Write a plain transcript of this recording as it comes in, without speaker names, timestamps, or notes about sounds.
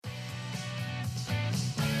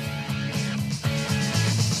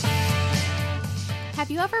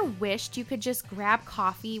Have you ever wished you could just grab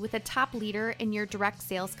coffee with a top leader in your direct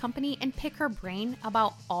sales company and pick her brain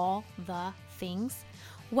about all the things?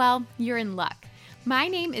 Well, you're in luck. My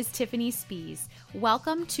name is Tiffany Spees.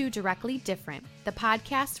 Welcome to Directly Different, the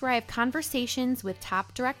podcast where I have conversations with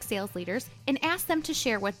top direct sales leaders and ask them to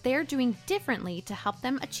share what they're doing differently to help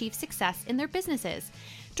them achieve success in their businesses.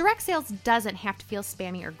 Direct sales doesn't have to feel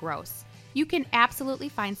spammy or gross. You can absolutely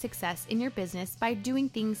find success in your business by doing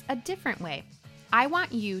things a different way. I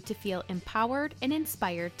want you to feel empowered and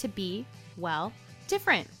inspired to be, well,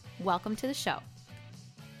 different. Welcome to the show.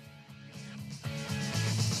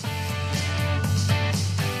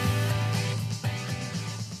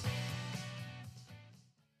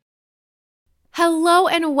 Hello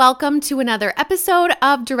and welcome to another episode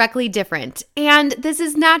of Directly Different. And this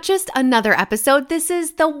is not just another episode, this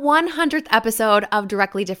is the 100th episode of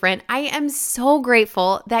Directly Different. I am so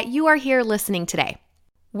grateful that you are here listening today.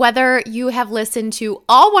 Whether you have listened to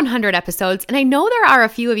all 100 episodes, and I know there are a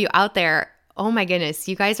few of you out there, oh my goodness,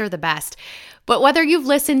 you guys are the best. But whether you've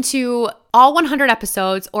listened to all 100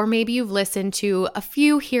 episodes, or maybe you've listened to a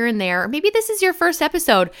few here and there, or maybe this is your first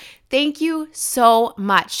episode, thank you so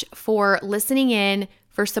much for listening in,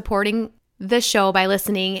 for supporting the show by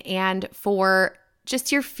listening, and for just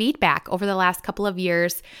your feedback over the last couple of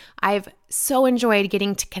years. I've so enjoyed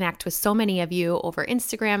getting to connect with so many of you over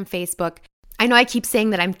Instagram, Facebook. I know I keep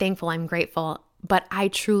saying that I'm thankful, I'm grateful, but I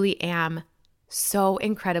truly am so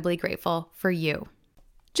incredibly grateful for you.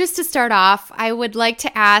 Just to start off, I would like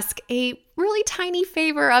to ask a really tiny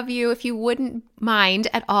favor of you, if you wouldn't mind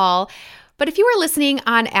at all. But if you were listening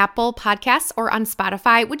on Apple Podcasts or on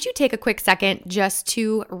Spotify, would you take a quick second just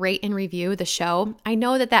to rate and review the show? I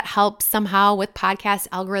know that helps somehow with podcast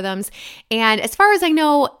algorithms. And as far as I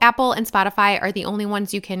know, Apple and Spotify are the only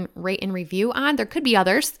ones you can rate and review on. There could be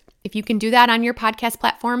others. If you can do that on your podcast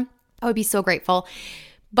platform, I would be so grateful.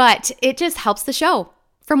 But it just helps the show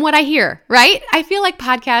from what I hear, right? I feel like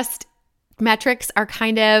podcast metrics are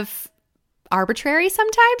kind of arbitrary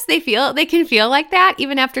sometimes. They can feel like that.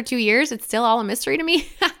 Even after 2 years, it's still all a mystery to me.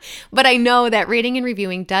 But I know that rating and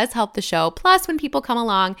reviewing does help the show. Plus, when people come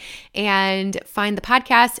along and find the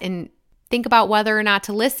podcast and think about whether or not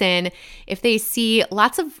to listen, if they see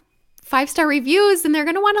lots of 5-star reviews, and they're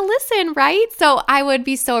going to want to listen, right? So I would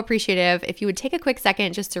be so appreciative if you would take a quick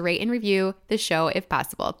second just to rate and review the show if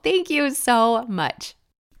possible. Thank you so much.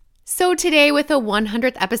 So today with the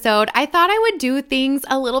 100th episode, I thought I would do things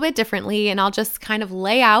a little bit differently, and I'll just kind of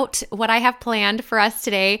lay out what I have planned for us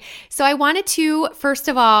today. So I wanted to, first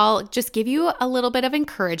of all, just give you a little bit of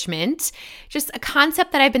encouragement, just a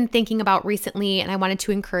concept that I've been thinking about recently, and I wanted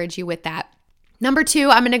to encourage you with that. Number 2,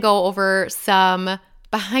 I'm going to go over some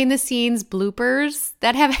behind the scenes bloopers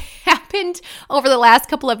that have happened over the last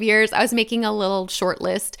couple of years. I was making a little short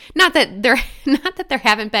list. Not that there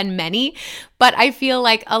haven't been many, but I feel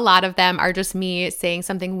like a lot of them are just me saying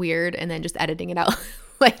something weird and then just editing it out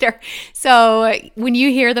later. So when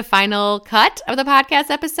you hear the final cut of the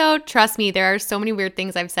podcast episode, trust me, there are so many weird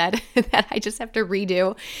things I've said that I just have to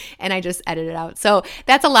redo, and I just edit it out. So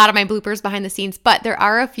that's a lot of my bloopers behind the scenes, but there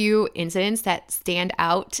are a few incidents that stand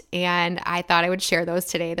out, and I thought I would share those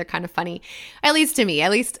today. They're kind of funny, at least to me.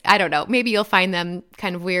 At least, I don't know, maybe you'll find them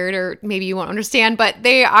kind of weird, or maybe you won't understand, but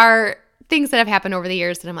they are things that have happened over the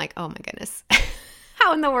years that I'm like, oh my goodness.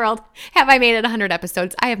 How in the world have I made it 100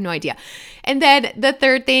 episodes? I have no idea. And then the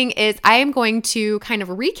third thing is I am going to kind of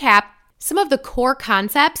recap some of the core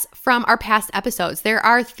concepts from our past episodes. There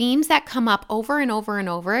are themes that come up over and over and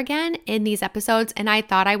over again in these episodes, and I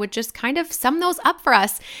thought I would just kind of sum those up for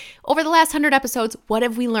us. Over the last 100 episodes, what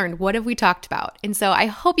have we learned? What have we talked about? And so I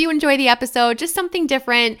hope you enjoy the episode, just something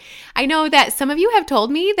different. I know that some of you have told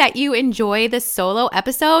me that you enjoy the solo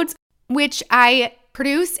episodes, which I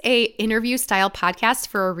produce a interview style podcast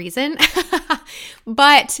for a reason.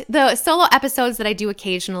 But the solo episodes that I do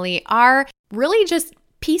occasionally are really just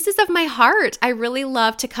pieces of my heart. I really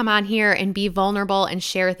love to come on here and be vulnerable and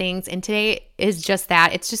share things. And today is just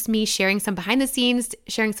that. It's just me sharing some behind the scenes,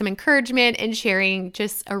 sharing some encouragement, and sharing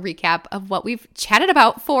just a recap of what we've chatted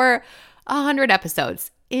about for 100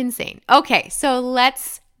 episodes. Insane. Okay, so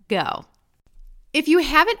let's go. If you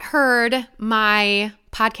haven't heard my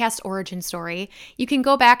podcast origin story, you can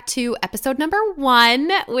go back to episode number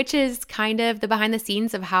 1, which is kind of the behind the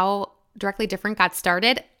scenes of how Directly Different got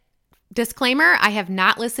started. Disclaimer, I have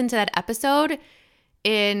not listened to that episode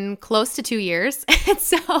in close to 2 years.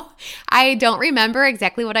 So I don't remember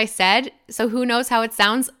exactly what I said. So who knows how it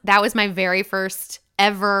sounds? That was my very first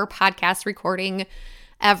ever podcast recording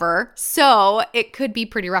ever. So it could be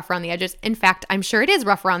pretty rough around the edges. In fact, I'm sure it is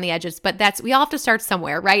rough around the edges, but we all have to start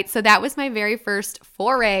somewhere, right? So that was my very first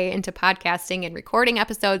foray into podcasting and recording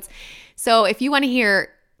episodes. So if you want to hear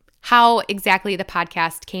how exactly the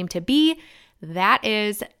podcast came to be, that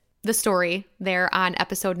is the story there on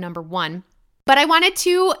episode number 1. But I wanted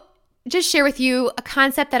to just share with you a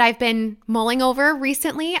concept that I've been mulling over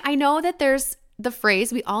recently. I know that there's the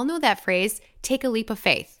phrase, we all know that phrase, take a leap of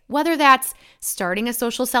faith. Whether that's starting a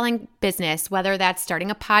social selling business, whether that's starting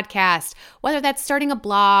a podcast, whether that's starting a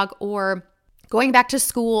blog or going back to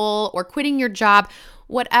school or quitting your job,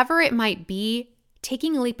 whatever it might be,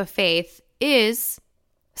 taking a leap of faith is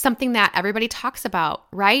something that everybody talks about,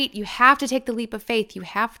 right? You have to take the leap of faith. You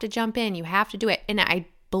have to jump in. You have to do it. And I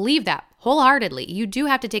believe that wholeheartedly. You do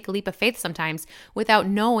have to take a leap of faith sometimes without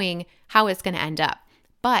knowing how it's going to end up.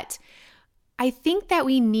 But I think that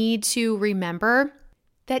we need to remember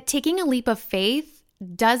that taking a leap of faith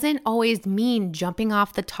doesn't always mean jumping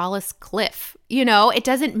off the tallest cliff. It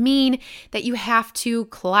doesn't mean that you have to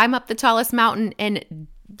climb up the tallest mountain and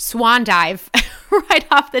swan dive right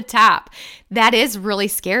off the top. That is really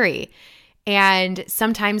scary. And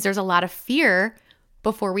sometimes there's a lot of fear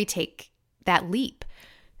before we take that leap.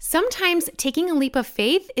 Sometimes taking a leap of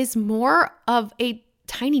faith is more of a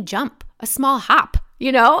tiny jump, a small hop.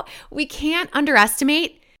 We can't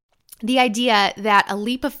underestimate the idea that a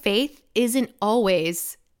leap of faith isn't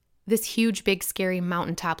always this huge, big, scary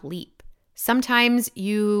mountaintop leap. Sometimes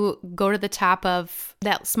you go to the top of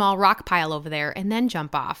that small rock pile over there and then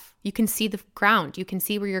jump off. You can see the ground. You can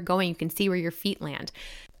see where you're going. You can see where your feet land.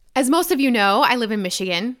 As most of you know, I live in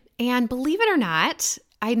Michigan, and believe it or not,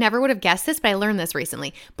 I never would have guessed this, but I learned this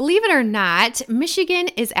recently. Believe it or not, Michigan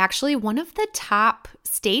is actually one of the top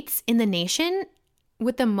states in the nation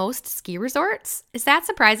with the most ski resorts. Is that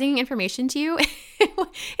surprising information to you? It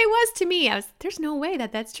was to me. There's no way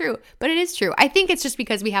that that's true, but it is true. I think it's just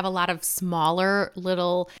because we have a lot of smaller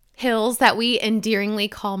little hills that we endearingly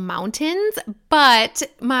call mountains. But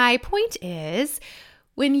my point is,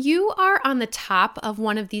 when you are on the top of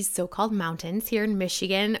one of these so-called mountains here in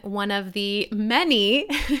Michigan, one of the many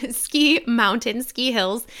ski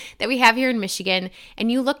hills that we have here in Michigan,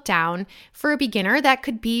 and you look down, for a beginner, that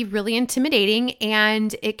could be really intimidating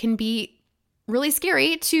and it can be really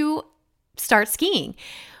scary to start skiing.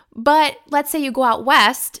 But let's say you go out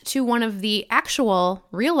west to one of the actual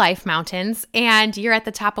real-life mountains and you're at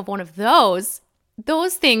the top of one of those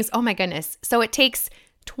things, oh my goodness. So it takes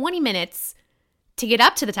 20 minutes to get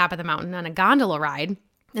up to the top of the mountain on a gondola ride,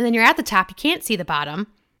 and then you're at the top, you can't see the bottom.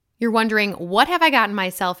 You're wondering, what have I gotten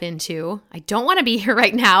myself into? I don't want to be here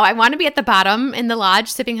right now. I want to be at the bottom in the lodge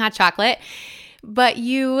sipping hot chocolate. But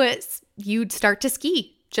you'd start to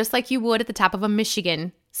ski just like you would at the top of a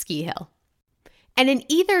Michigan ski hill. And in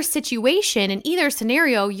either situation, in either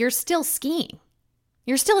scenario, you're still skiing.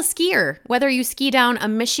 You're still a skier, whether you ski down a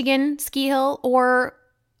Michigan ski hill or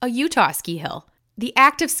a Utah ski hill. The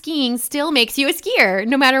act of skiing still makes you a skier,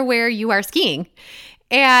 no matter where you are skiing.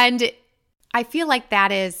 And I feel like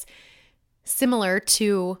that is similar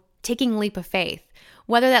to taking a leap of faith.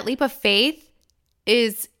 Whether that leap of faith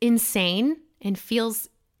is insane and feels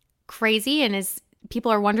crazy and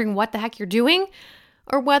people are wondering what the heck you're doing,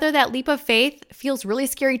 or whether that leap of faith feels really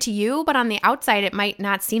scary to you, but on the outside it might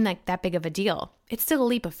not seem like that big of a deal. It's still a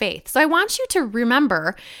leap of faith. So I want you to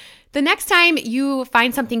remember the next time you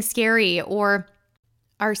find something scary or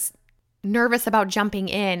are nervous about jumping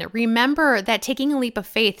in, remember that taking a leap of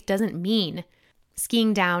faith doesn't mean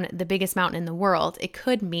skiing down the biggest mountain in the world. It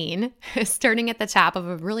could mean starting at the top of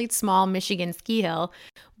a really small Michigan ski hill.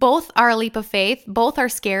 Both are a leap of faith, both are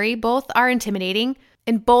scary, both are intimidating,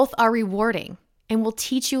 and both are rewarding and will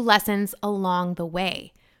teach you lessons along the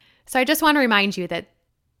way. So I just want to remind you that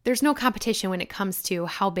there's no competition when it comes to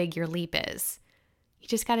how big your leap is. You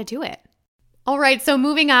just got to do it. All right, so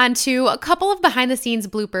moving on to a couple of behind-the-scenes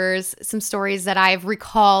bloopers, some stories that I've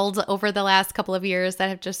recalled over the last couple of years that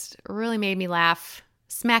have just really made me laugh,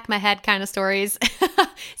 smack my head kind of stories.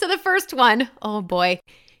 So the first one, oh boy,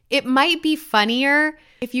 it might be funnier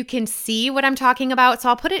if you can see what I'm talking about, so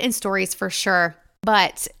I'll put it in stories for sure.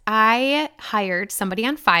 But I hired somebody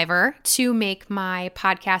on Fiverr to make my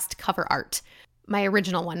podcast cover art, my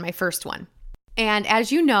original one, my first one. And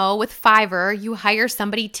as you know, with Fiverr, you hire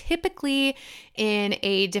somebody typically in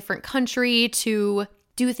a different country to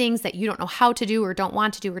do things that you don't know how to do or don't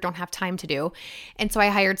want to do or don't have time to do. And so I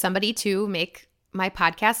hired somebody to make my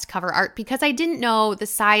podcast cover art because I didn't know the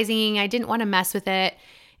sizing. I didn't want to mess with it.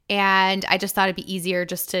 And I just thought it'd be easier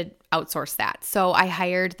just to outsource that. So I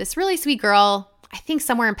hired this really sweet girl, I think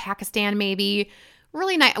somewhere in Pakistan maybe.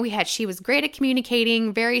 Really nice. She was great at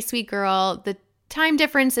communicating, very sweet girl. The time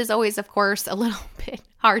difference is always, of course, a little bit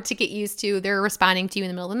hard to get used to. They're responding to you in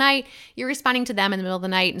the middle of the night. You're responding to them in the middle of the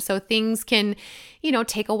night. And so things can,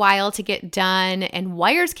 take a while to get done and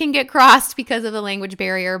wires can get crossed because of the language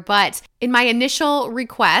barrier. But in my initial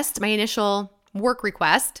work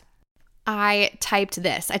request, I typed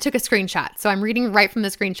this. I took a screenshot. So I'm reading right from the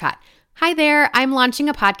screenshot. Hi there, I'm launching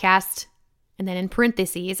a podcast. And then in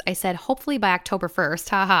parentheses, I said, hopefully by October 1st,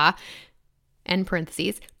 haha, end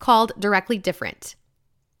parentheses, called Directly Different.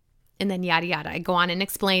 And then yada, yada. I go on and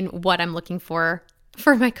explain what I'm looking for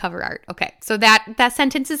my cover art. Okay, so that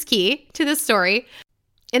sentence is key to the story.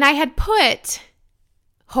 And I had put,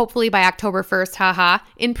 hopefully by October 1st, haha,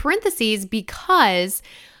 in parentheses because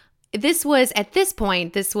this was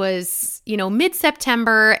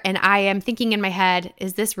mid-September, and I am thinking in my head,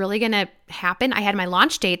 is this really going to happen? I had my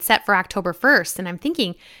launch date set for October 1st, and I'm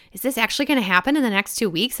thinking, is this actually going to happen in the next 2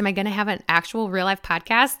 weeks? Am I going to have an actual real-life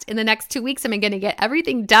podcast in the next 2 weeks? Am I going to get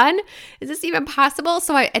everything done? Is this even possible?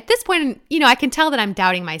 So at this point, I can tell that I'm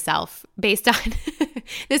doubting myself based on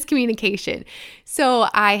this communication. So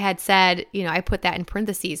I had said, I put that in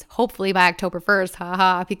parentheses, hopefully by October 1st,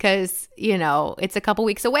 haha, because, it's a couple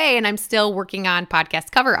weeks away and I'm still working on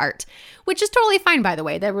podcast cover art, which is totally fine, by the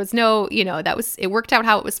way. There was no, it worked out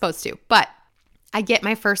how it was supposed to. But I get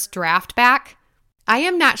my first draft back. I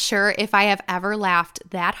am not sure if I have ever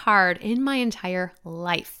laughed that hard in my entire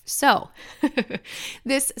life. So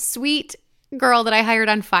this sweet girl that I hired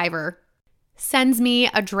on Fiverr sends me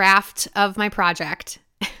a draft of my project.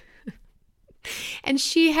 And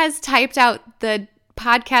she has typed out the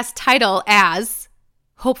podcast title as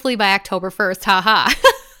hopefully by October 1st, haha.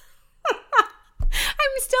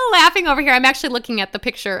 I'm still laughing over here. I'm actually looking at the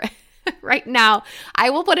picture right now.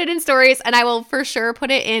 I will put it in stories, and I will for sure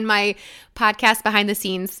put it in my podcast behind the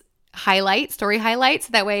scenes story highlights.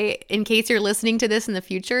 That way, in case you're listening to this in the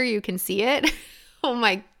future, you can see it. Oh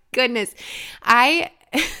my goodness. I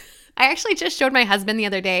actually just showed my husband the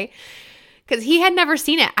other day because he had never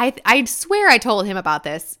seen it. I swear I told him about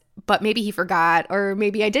this, but maybe he forgot, or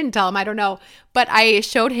maybe I didn't tell him. I don't know. But I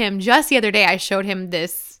showed him just the other day, I showed him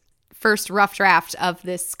this first rough draft of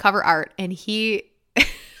this cover art, and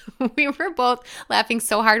we were both laughing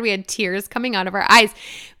so hard we had tears coming out of our eyes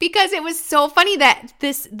because it was so funny that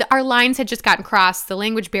our lines had just gotten crossed. The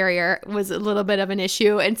language barrier was a little bit of an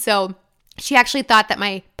issue. And so she actually thought that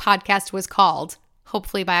my podcast was called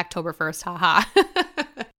hopefully by October 1st, haha.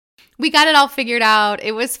 We got it all figured out.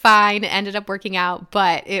 It was fine. It ended up working out,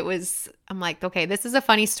 but I'm like, okay, this is a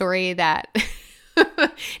funny story that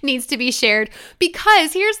needs to be shared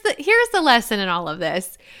because here's the lesson in all of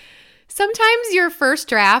this. Sometimes your first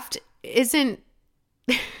draft isn't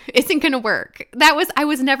going to work. I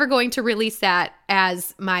was never going to release that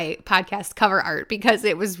as my podcast cover art because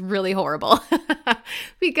it was really horrible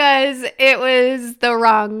because it was the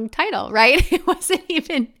wrong title, right? It wasn't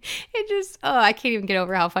even, I can't even get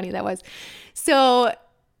over how funny that was. So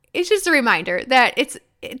it's just a reminder that it's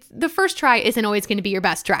the first try isn't always going to be your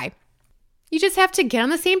best try. You just have to get on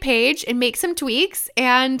the same page and make some tweaks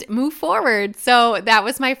and move forward. So that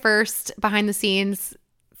was my first behind the scenes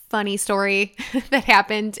funny story that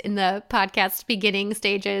happened in the podcast beginning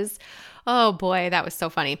stages. Oh boy, that was so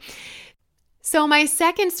funny. So my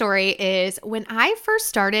second story is when I first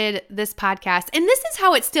started this podcast, and this is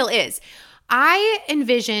how it still is. I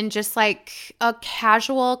envision just like a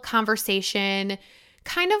casual conversation,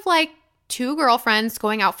 kind of like two girlfriends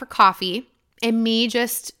going out for coffee and me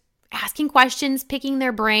just asking questions, picking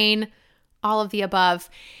their brain, all of the above.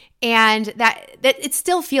 And that it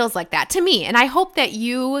still feels like that to me. And I hope that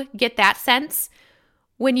you get that sense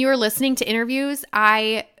when you're listening to interviews.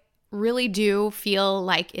 I really do feel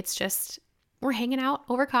like it's just we're hanging out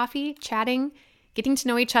over coffee, chatting, getting to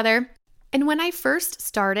know each other. And when I first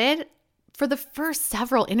started, for the first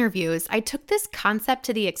several interviews, I took this concept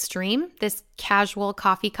to the extreme, this casual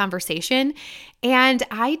coffee conversation, and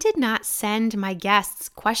I did not send my guests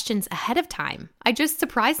questions ahead of time. I just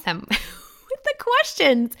surprised them with the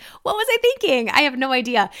questions. What was I thinking? I have no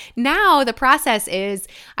idea. Now the process is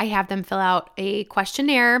I have them fill out a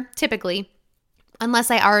questionnaire, typically, unless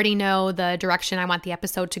I already know the direction I want the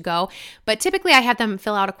episode to go. But typically I have them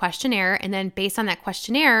fill out a questionnaire, and then based on that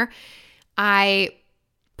questionnaire, I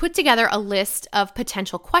put together a list of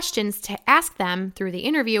potential questions to ask them through the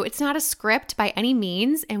interview. It's not a script by any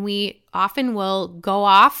means, and we often will go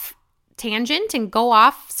off tangent and go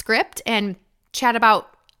off script and chat about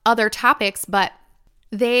other topics, but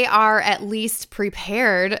they are at least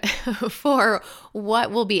prepared for what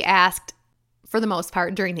will be asked for the most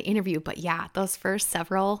part during the interview. But yeah, those first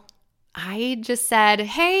several I just said,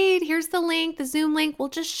 hey, here's the link, the Zoom link. We'll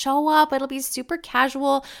just show up. It'll be super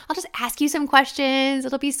casual. I'll just ask you some questions.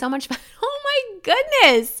 It'll be so much fun. Oh my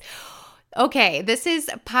goodness. Okay, this is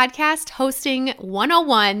podcast hosting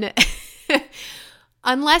 101.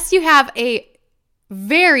 Unless you have a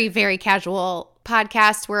very, very casual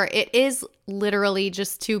podcast where it is literally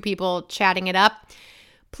just two people chatting it up,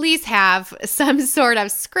 please have some sort of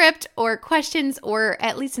script or questions or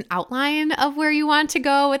at least an outline of where you want to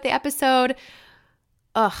go with the episode.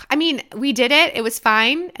 We did it. It was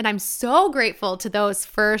fine. And I'm so grateful to those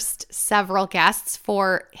first several guests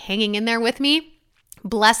for hanging in there with me.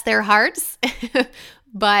 Bless their hearts.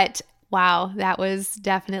 But wow, that was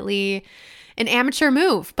definitely an amateur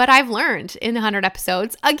move, but I've learned in the 100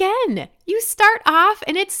 episodes, again, you start off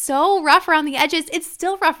and it's so rough around the edges. It's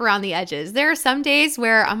still rough around the edges. There are some days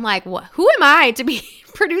where I'm like, who am I to be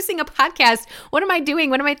producing a podcast? What am I doing?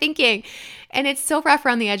 What am I thinking? And it's so rough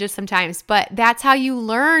around the edges sometimes, but that's how you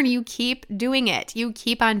learn. You keep doing it. You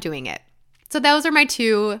keep on doing it. So those are my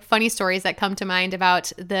two funny stories that come to mind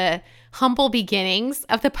about the humble beginnings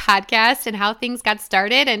of the podcast and how things got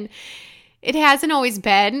started. And it hasn't always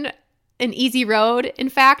been an easy road. In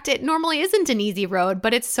fact, it normally isn't an easy road,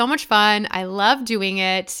 but it's so much fun. I love doing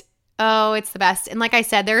it. Oh, it's the best. And like I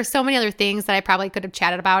said, there are so many other things that I probably could have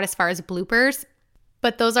chatted about as far as bloopers,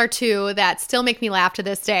 but those are two that still make me laugh to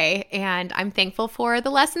this day. And I'm thankful for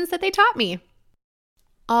the lessons that they taught me.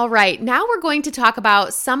 All right, now we're going to talk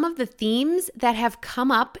about some of the themes that have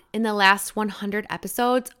come up in the last 100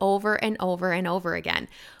 episodes over and over and over again.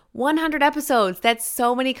 100 episodes, that's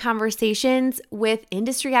so many conversations with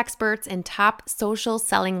industry experts and top social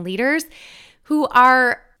selling leaders who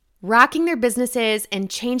are rocking their businesses and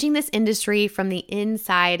changing this industry from the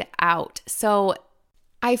inside out. So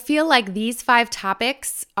I feel like these 5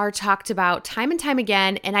 topics are talked about time and time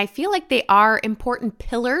again, and I feel like they are important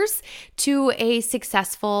pillars to a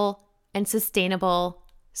successful and sustainable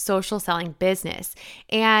social selling business.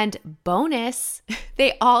 And bonus,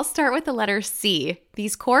 they all start with the letter C.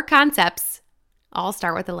 These core concepts all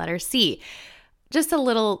start with the letter C. Just a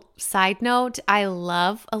little side note, I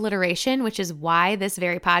love alliteration, which is why this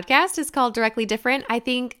very podcast is called Directly Different. I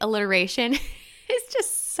think alliteration is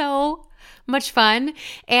just so much fun,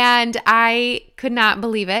 and I could not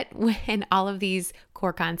believe it when all of these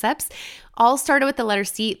core concepts all started with the letter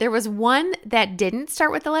C. There was one that didn't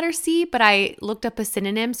start with the letter C, but I looked up a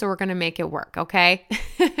synonym, so we're going to make it work, okay?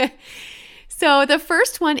 So the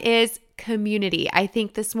first one is community. I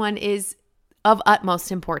think this one is of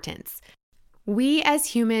utmost importance. We as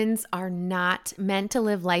humans are not meant to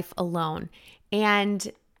live life alone,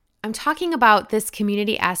 and I'm talking about this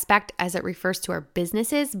community aspect as it refers to our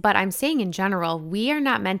businesses, but I'm saying in general, we are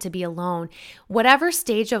not meant to be alone. Whatever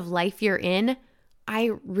stage of life you're in,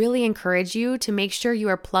 I really encourage you to make sure you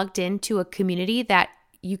are plugged into a community that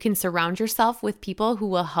you can surround yourself with people who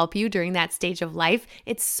will help you during that stage of life.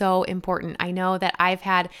 It's so important. I know that I've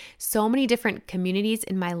had so many different communities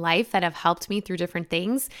in my life that have helped me through different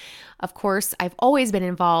things. Of course, I've always been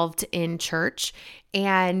involved in church,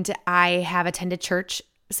 and I have attended church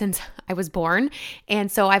since I was born. And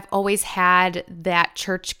so I've always had that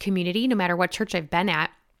church community, no matter what church I've been at.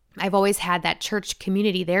 I've always had that church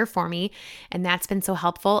community there for me, and that's been so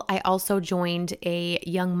helpful. I also joined a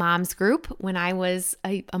young moms group when I was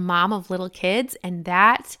a mom of little kids, and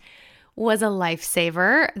that was a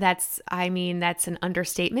lifesaver. That's an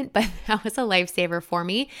understatement, but that was a lifesaver for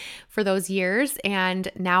me for those years.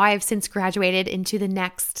 And now I've since graduated into the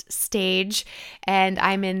next stage, and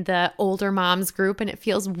I'm in the older moms group, and it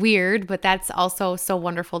feels weird, but that's also so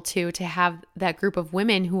wonderful too, to have that group of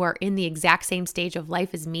women who are in the exact same stage of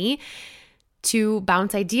life as me to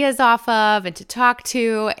bounce ideas off of and to talk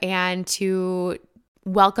to and to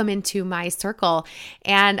welcome into my circle.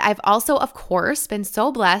 And I've also, of course, been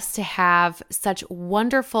so blessed to have such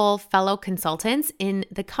wonderful fellow consultants in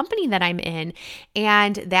the company that I'm in.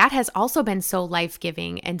 And that has also been so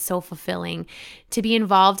life-giving and so fulfilling to be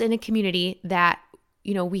involved in a community that,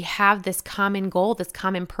 we have this common goal, this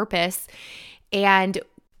common purpose. And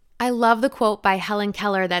I love the quote by Helen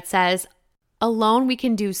Keller that says, "Alone we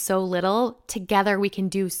can do so little, together we can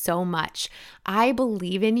do so much." I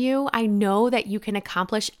believe in you. I know that you can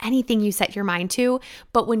accomplish anything you set your mind to,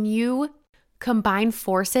 but when you combine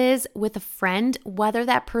forces with a friend, whether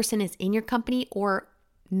that person is in your company or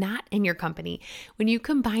not in your company, when you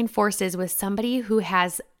combine forces with somebody who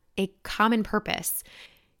has a common purpose,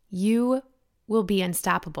 you will be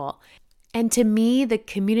unstoppable. And to me, the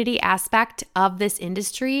community aspect of this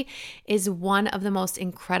industry is one of the most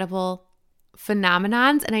incredible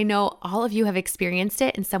phenomenons, and I know all of you have experienced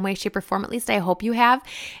it in some way, shape, or form. At least I hope you have.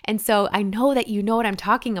 And so I know that you know what I'm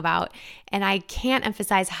talking about, and I can't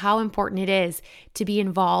emphasize how important it is to be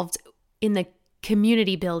involved in the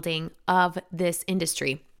community building of this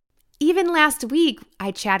industry. Even last week,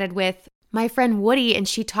 I chatted with my friend Woody, and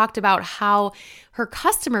she talked about how her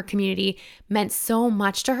customer community meant so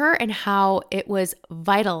much to her and how it was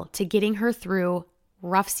vital to getting her through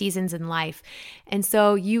rough seasons in life. And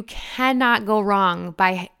so you cannot go wrong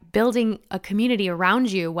by building a community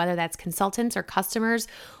around you, whether that's consultants or customers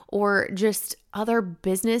or just other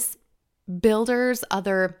business builders,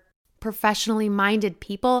 other professionally minded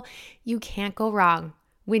people. You can't go wrong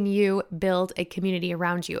when you build a community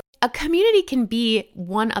around you. A community can be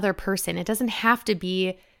one other person. It doesn't have to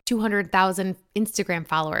be 200,000 Instagram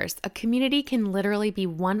followers. A community can literally be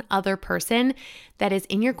one other person that is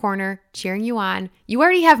in your corner cheering you on. You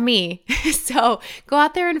already have me. So go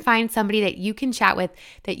out there and find somebody that you can chat with,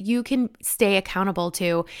 that you can stay accountable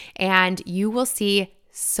to, and you will see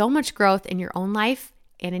so much growth in your own life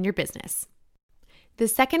and in your business. The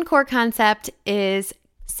second core concept is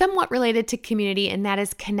somewhat related to community, and that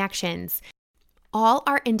is connections. All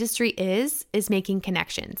our industry is making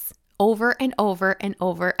connections over and over and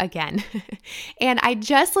over again. And I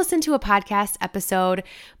just listened to a podcast episode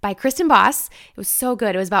by Kristen Boss. It was so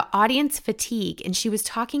good. It was about audience fatigue. And she was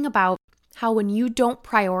talking about how when you don't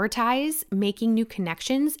prioritize making new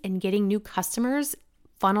connections and getting new customers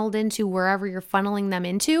funneled into wherever you're funneling them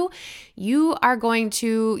into, your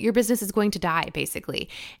business is going to die, basically.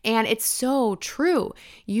 And it's so true.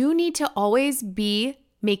 You need to always be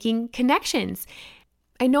making connections.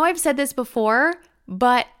 I know I've said this before,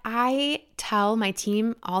 but I tell my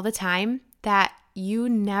team all the time that you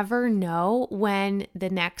never know when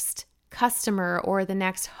the next customer or the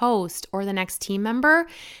next host or the next team member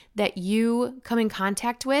that you come in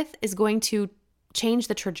contact with is going to change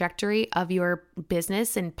the trajectory of your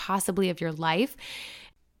business and possibly of your life.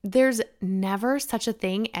 There's never such a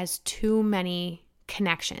thing as too many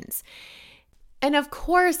connections. And of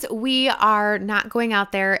course, we are not going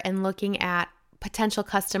out there and looking at potential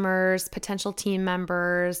customers, potential team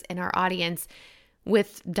members in our audience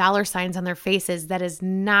with dollar signs on their faces. That is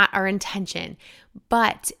not our intention.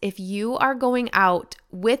 But if you are going out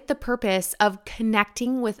with the purpose of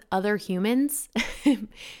connecting with other humans,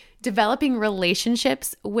 developing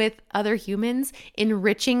relationships with other humans,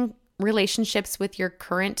 enriching relationships with your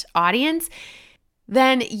current audience,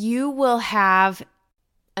 then you will have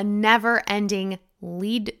a never-ending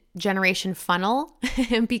lead generation funnel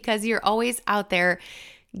because you're always out there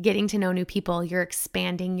getting to know new people. You're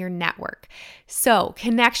expanding your network. So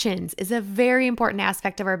connections is a very important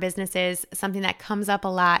aspect of our businesses, something that comes up a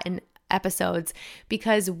lot in episodes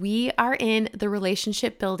because we are in the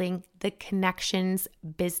relationship building, the connections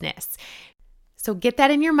business. So get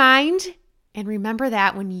that in your mind and remember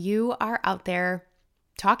that when you are out there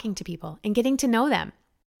talking to people and getting to know them.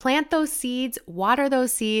 Plant those seeds, water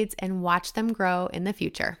those seeds, and watch them grow in the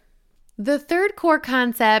future. The third core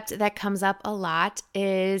concept that comes up a lot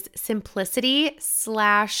is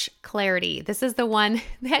simplicity/clarity. This is the one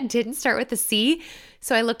that didn't start with a C,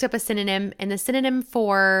 so I looked up a synonym, and the synonym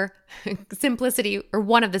for simplicity, or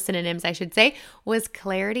one of the synonyms I should say, was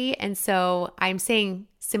clarity. And so I'm saying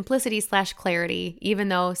simplicity/clarity, even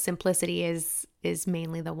though simplicity is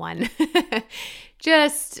mainly the one.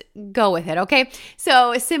 Just go with it, okay?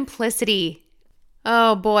 So simplicity.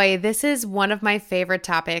 Oh boy, this is one of my favorite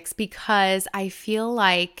topics because I feel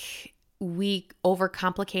like we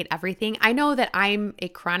overcomplicate everything. I know that I'm a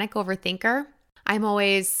chronic overthinker. I'm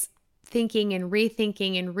always thinking and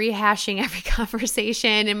rethinking and rehashing every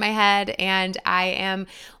conversation in my head, and I am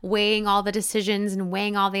weighing all the decisions and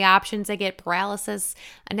weighing all the options. I get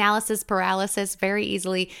analysis paralysis very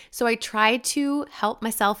easily. So I try to help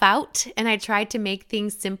myself out and I try to make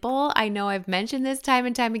things simple. I know I've mentioned this time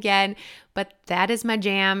and time again, but that is my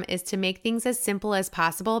jam, is to make things as simple as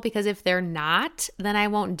possible, because if they're not, then I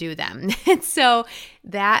won't do them. And so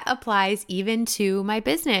that applies even to my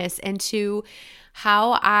business and to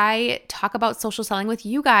how I talk about social selling with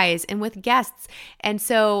you guys and with guests. And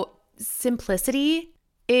so simplicity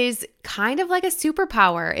is kind of like a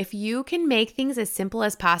superpower. If you can make things as simple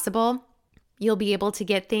as possible, you'll be able to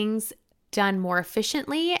get things done more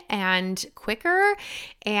efficiently and quicker,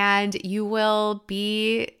 and you will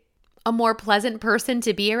be a more pleasant person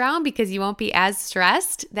to be around because you won't be as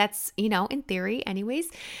stressed. That's, in theory anyways.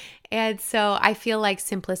 And so I feel like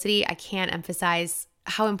simplicity, I can't emphasize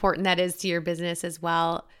how important that is to your business as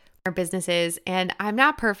well, our businesses. And I'm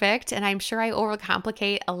not perfect, and I'm sure I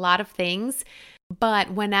overcomplicate a lot of things, but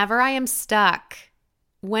whenever I'm stuck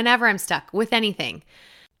with anything,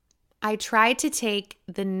 I try to take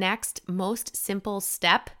the next most simple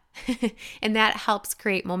step, and that helps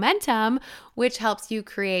create momentum, which helps you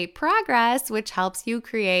create progress, which helps you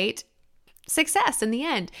create success in the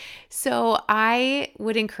end. So I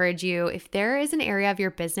would encourage you, if there is an area of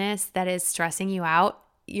your business that is stressing you out,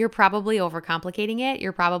 you're probably overcomplicating it.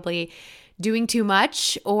 You're probably doing too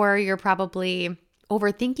much, or you're probably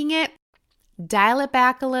overthinking it. Dial it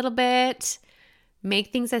back a little bit.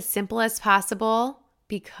 Make things as simple as possible,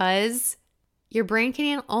 because your brain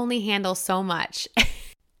can only handle so much.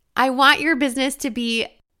 I want your business to be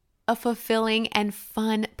a fulfilling and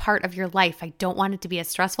fun part of your life. I don't want it to be a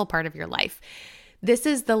stressful part of your life. This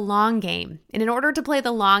is the long game. And in order to play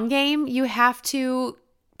the long game, you have to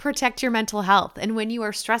protect your mental health. And when you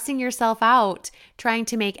are stressing yourself out, trying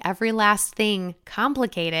to make every last thing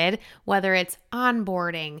complicated, whether it's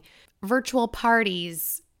onboarding, virtual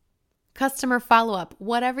parties, customer follow-up,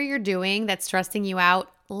 whatever you're doing that's stressing you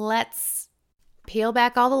out, let's peel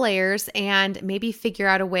back all the layers and maybe figure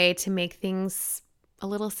out a way to make things a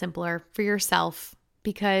little simpler for yourself,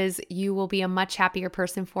 because you will be a much happier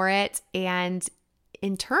person for it. And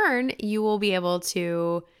in turn, you will be able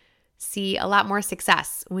to see a lot more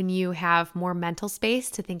success when you have more mental space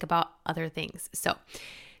to think about other things. So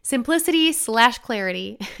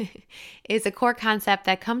simplicity/clarity is a core concept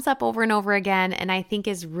that comes up over and over again, and I think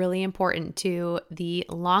is really important to the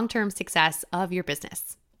long-term success of your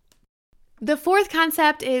business. The fourth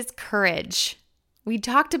concept is courage. We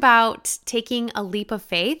talked about taking a leap of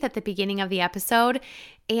faith at the beginning of the episode,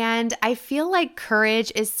 and I feel like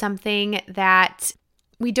courage is something that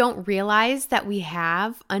we don't realize that we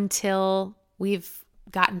have until we've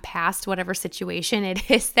gotten past whatever situation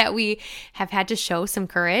it is that we have had to show some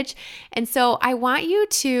courage. And so I want you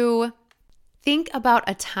to think about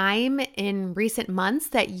a time in recent months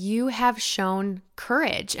that you have shown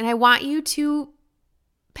courage, and I want you to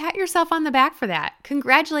pat yourself on the back for that.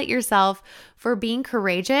 Congratulate yourself for being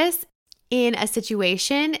courageous in a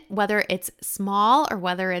situation, whether it's small or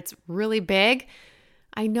whether it's really big.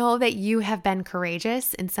 I know that you have been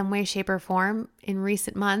courageous in some way, shape, or form in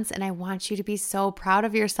recent months, and I want you to be so proud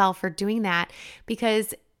of yourself for doing that,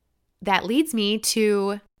 because that leads me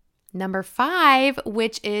to number 5,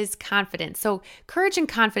 which is confidence. So courage and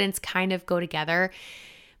confidence kind of go together,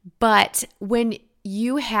 but when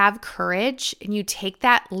you have courage and you take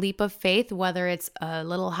that leap of faith, whether it's a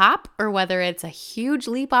little hop or whether it's a huge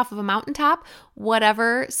leap off of a mountaintop,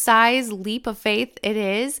 whatever size leap of faith it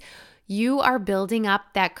is, you are building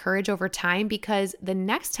up that courage over time, because the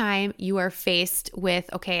next time you are faced with,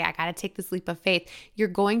 okay, I got to take this leap of faith, you're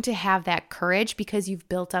going to have that courage because you've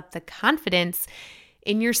built up the confidence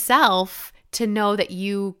in yourself to know that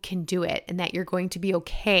you can do it and that you're going to be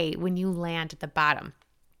okay when you land at the bottom.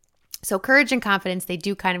 So courage and confidence, they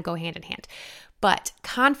do kind of go hand in hand, but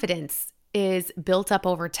confidence is built up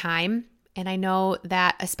over time. And I know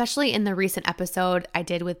that especially in the recent episode I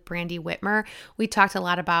did with Brandy Whitmer, we talked a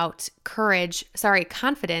lot about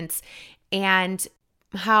confidence, and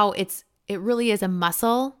how it really is a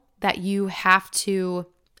muscle that you have to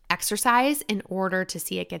exercise in order to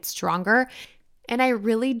see it get stronger. And I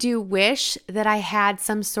really do wish that I had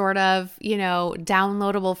some sort of,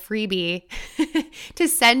 downloadable freebie to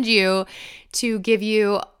send you to give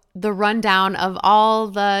you the rundown of all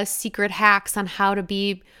the secret hacks on how to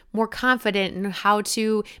be more confident and how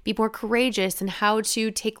to be more courageous and how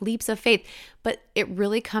to take leaps of faith. But it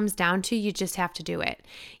really comes down to, you just have to do it.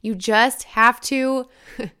 You just have to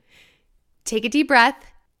take a deep breath,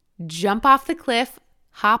 jump off the cliff,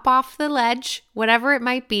 hop off the ledge, whatever it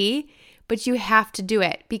might be. But you have to do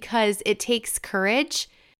it, because it takes courage,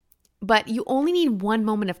 but you only need one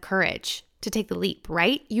moment of courage to take the leap,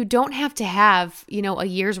 right? You don't have to have, a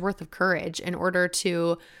year's worth of courage in order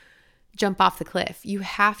to jump off the cliff. You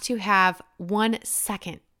have to have 1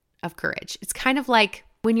 second of courage. It's kind of like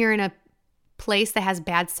when you're in a place that has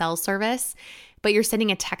bad cell service, but you're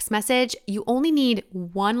sending a text message. You only need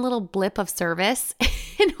one little blip of service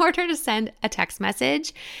in order to send a text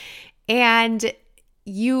message. And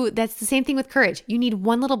that's the same thing with courage. You need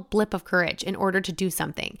one little blip of courage in order to do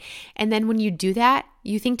something. And then when you do that,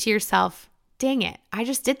 you think to yourself, dang it, I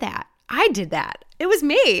just did that. I did that. It was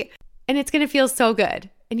me. And it's going to feel so good.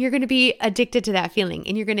 And you're going to be addicted to that feeling.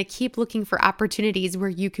 And you're going to keep looking for opportunities where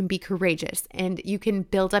you can be courageous and you can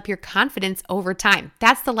build up your confidence over time.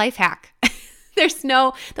 That's the life hack.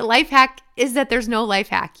 The life hack is that there's no life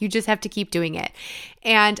hack. You just have to keep doing it.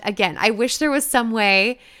 And again, I wish there was some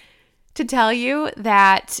way to tell you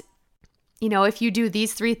that, if you do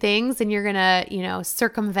these 3 things, then you're going to,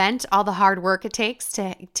 circumvent all the hard work it takes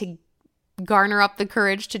to garner up the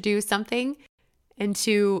courage to do something. and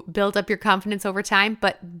to build up your confidence over time,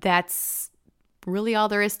 but that's really all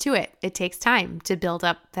there is to it. It takes time to build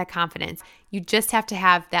up that confidence. You just have to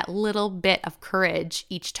have that little bit of courage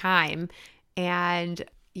each time, and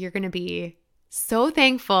you're going to be so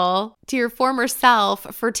thankful to your former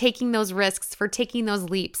self for taking those risks, for taking those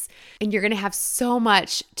leaps, and you're going to have so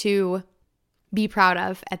much to be proud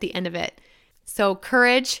of at the end of it. So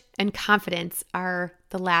courage and confidence are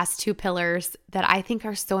the last two pillars that I think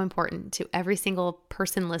are so important to every single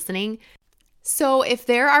person listening. So if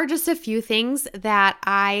there are just a few things that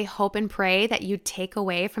I hope and pray that you take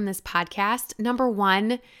away from this podcast, number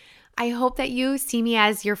one, I hope that you see me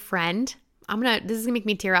as your friend. This is gonna make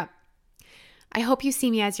me tear up. I hope you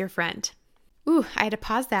see me as your friend. Ooh, I had to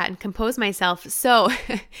pause that and compose myself. So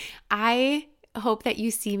I hope that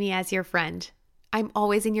you see me as your friend. I'm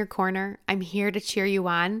always in your corner. I'm here to cheer you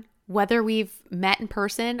on, whether we've met in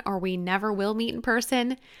person or we never will meet in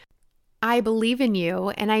person. I believe in you,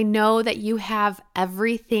 and I know that you have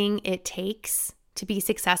everything it takes to be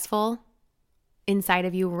successful inside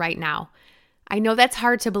of you right now. I know that's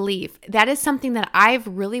hard to believe. That is something that I've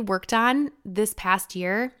really worked on this past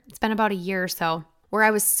year. It's been about a year or so, where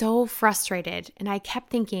I was so frustrated and I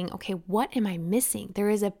kept thinking, okay, what am I missing? There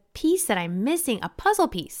is a piece that I'm missing, a puzzle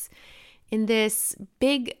piece. In this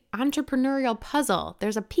big entrepreneurial puzzle,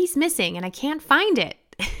 there's a piece missing and I can't find it.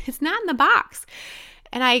 It's not in the box.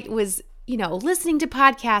 And I was, listening to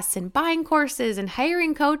podcasts and buying courses and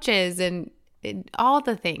hiring coaches and all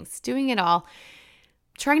the things, doing it all,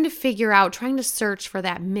 trying to search for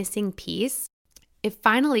that missing piece. It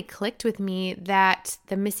finally clicked with me that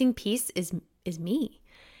the missing piece is me.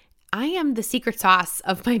 I am the secret sauce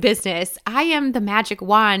of my business. I am the magic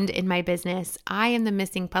wand in my business. I am the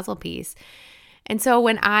missing puzzle piece. And so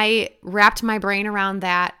when I wrapped my brain around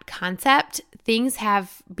that concept, things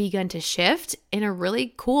have begun to shift in a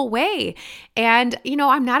really cool way. And,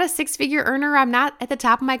 I'm not a six-figure earner. I'm not at the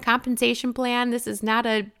top of my compensation plan. This is not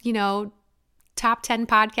a, top 10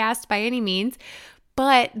 podcast by any means.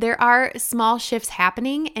 But there are small shifts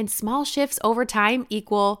happening, and small shifts over time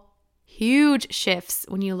equal huge shifts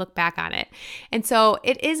when you look back on it. And so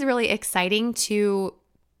it is really exciting to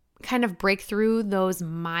kind of break through those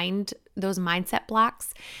mindset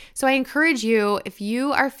blocks. So I encourage you, if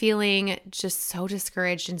you are feeling just so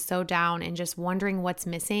discouraged and so down and just wondering what's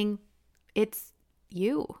missing, it's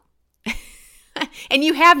you. And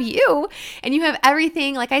you have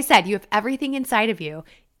everything, like I said, you have everything inside of you.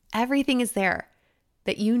 Everything is there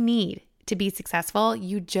that you need to be successful.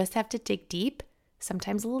 You just have to dig deep.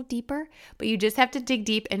 Sometimes a little deeper, but you just have to dig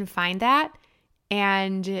deep and find that.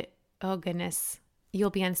 And oh goodness,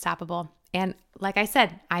 you'll be unstoppable. And like I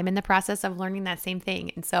said, I'm in the process of learning that same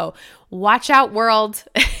thing. And so watch out, world.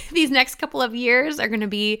 These next couple of years are going to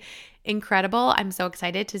be incredible. I'm so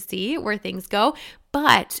excited to see where things go.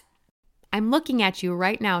 But I'm looking at you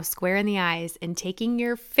right now, square in the eyes, and taking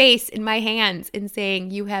your face in my hands and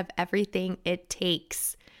saying, you have everything it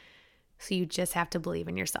takes. So you just have to believe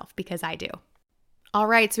in yourself, because I do. All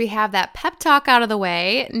right, so we have that pep talk out of the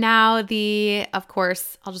way. Now of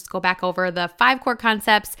course, I'll just go back over the 5 core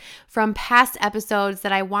concepts from past episodes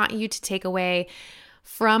that I want you to take away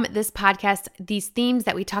from this podcast. These themes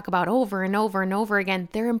that we talk about over and over and over again,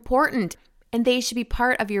 they're important and they should be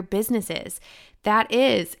part of your businesses. That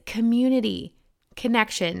is community,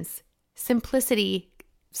 connections,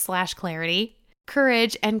 simplicity/clarity,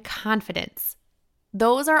 courage, and confidence.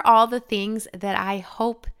 Those are all the things that I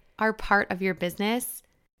hope are part of your business.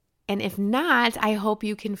 And if not, I hope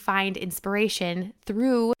you can find inspiration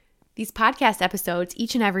through these podcast episodes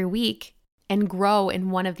each and every week and grow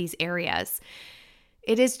in one of these areas.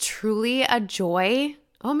 It is truly a joy.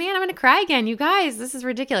 Oh man, I'm going to cry again. You guys, this is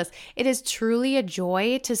ridiculous. It is truly a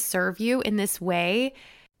joy to serve you in this way.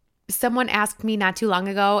 Someone asked me not too long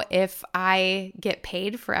ago if I get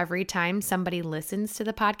paid for every time somebody listens to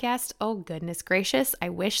the podcast. Oh, goodness gracious. I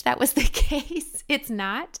wish that was the case. It's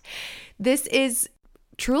not. This is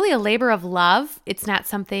truly a labor of love. It's not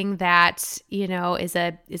something that, is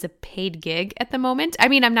a paid gig at the moment. I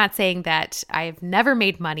mean, I'm not saying that I've never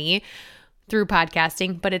made money through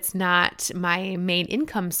podcasting, but it's not my main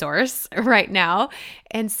income source right now.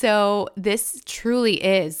 And so this truly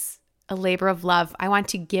is a labor of love. I want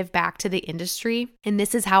to give back to the industry, and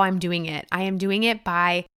this is how I'm doing it. I am doing it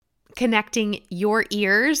by connecting your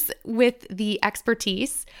ears with the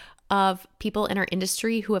expertise of people in our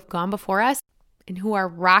industry who have gone before us and who are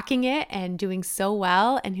rocking it and doing so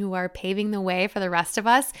well and who are paving the way for the rest of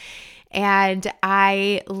us. And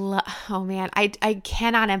I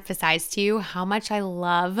cannot emphasize to you how much I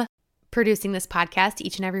love producing this podcast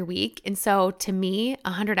each and every week. And so to me,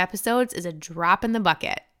 100 episodes is a drop in the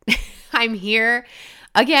bucket. I'm here.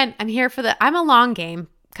 Again, I'm a long game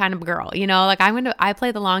kind of girl, like I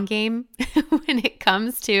play the long game when it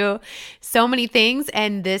comes to so many things.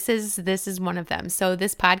 And this is one of them. So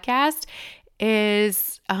this podcast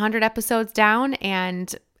is 100 episodes down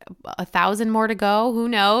and 1,000 more to go. Who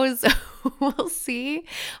knows? We'll see.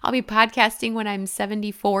 I'll be podcasting when I'm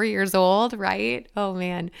 74 years old, right? Oh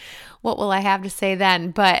man, what will I have to say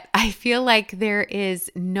then? But I feel like there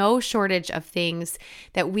is no shortage of things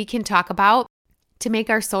that we can talk about to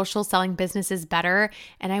make our social selling businesses better.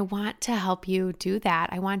 And I want to help you do that.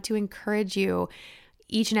 I want to encourage you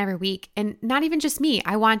each and every week. And not even just me.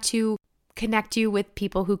 I want to connect you with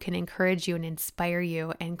people who can encourage you and inspire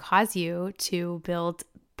you and cause you to build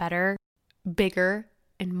better, bigger,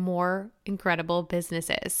 and more incredible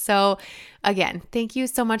businesses. So again, thank you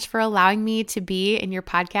so much for allowing me to be in your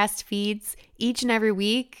podcast feeds each and every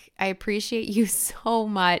week. I appreciate you so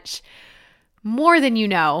much, more than you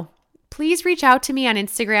know. Please reach out to me on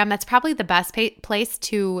Instagram. That's probably the best place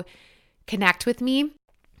to connect with me.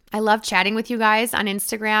 I love chatting with you guys on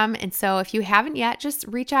Instagram. And so if you haven't yet, just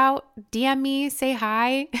reach out, DM me, say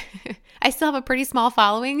hi. I still have a pretty small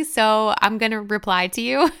following, so I'm going to reply to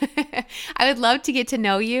you. I would love to get to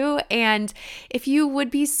know you. And if you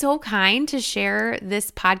would be so kind to share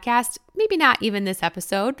this podcast, maybe not even this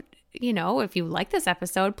episode, if you like this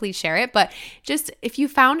episode, please share it. But just if you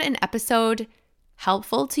found an episode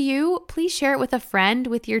helpful to you, please share it with a friend,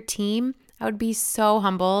 with your team. I would be so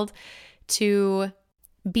humbled to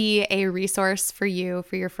be a resource for you,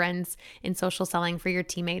 for your friends in social selling, for your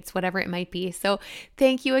teammates, whatever it might be. So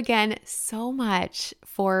thank you again so much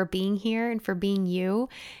for being here and for being you.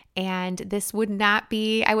 And I would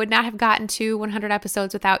not have gotten to 100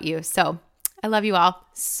 episodes without you. So I love you all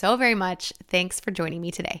so very much. Thanks for joining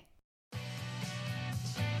me today.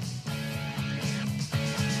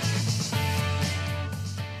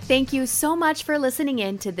 Thank you so much for listening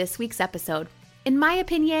in to this week's episode. In my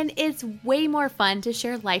opinion, it's way more fun to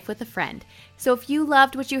share life with a friend. So if you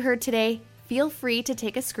loved what you heard today, feel free to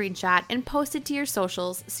take a screenshot and post it to your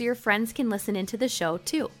socials so your friends can listen into the show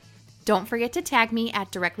too. Don't forget to tag me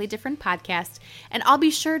at Directly Different Podcast, and I'll be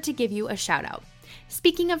sure to give you a shout out.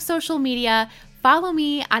 Speaking of social media, follow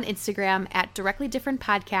me on Instagram at Directly Different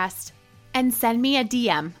Podcast and send me a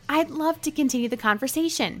DM. I'd love to continue the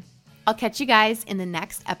conversation. I'll catch you guys in the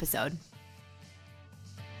next episode.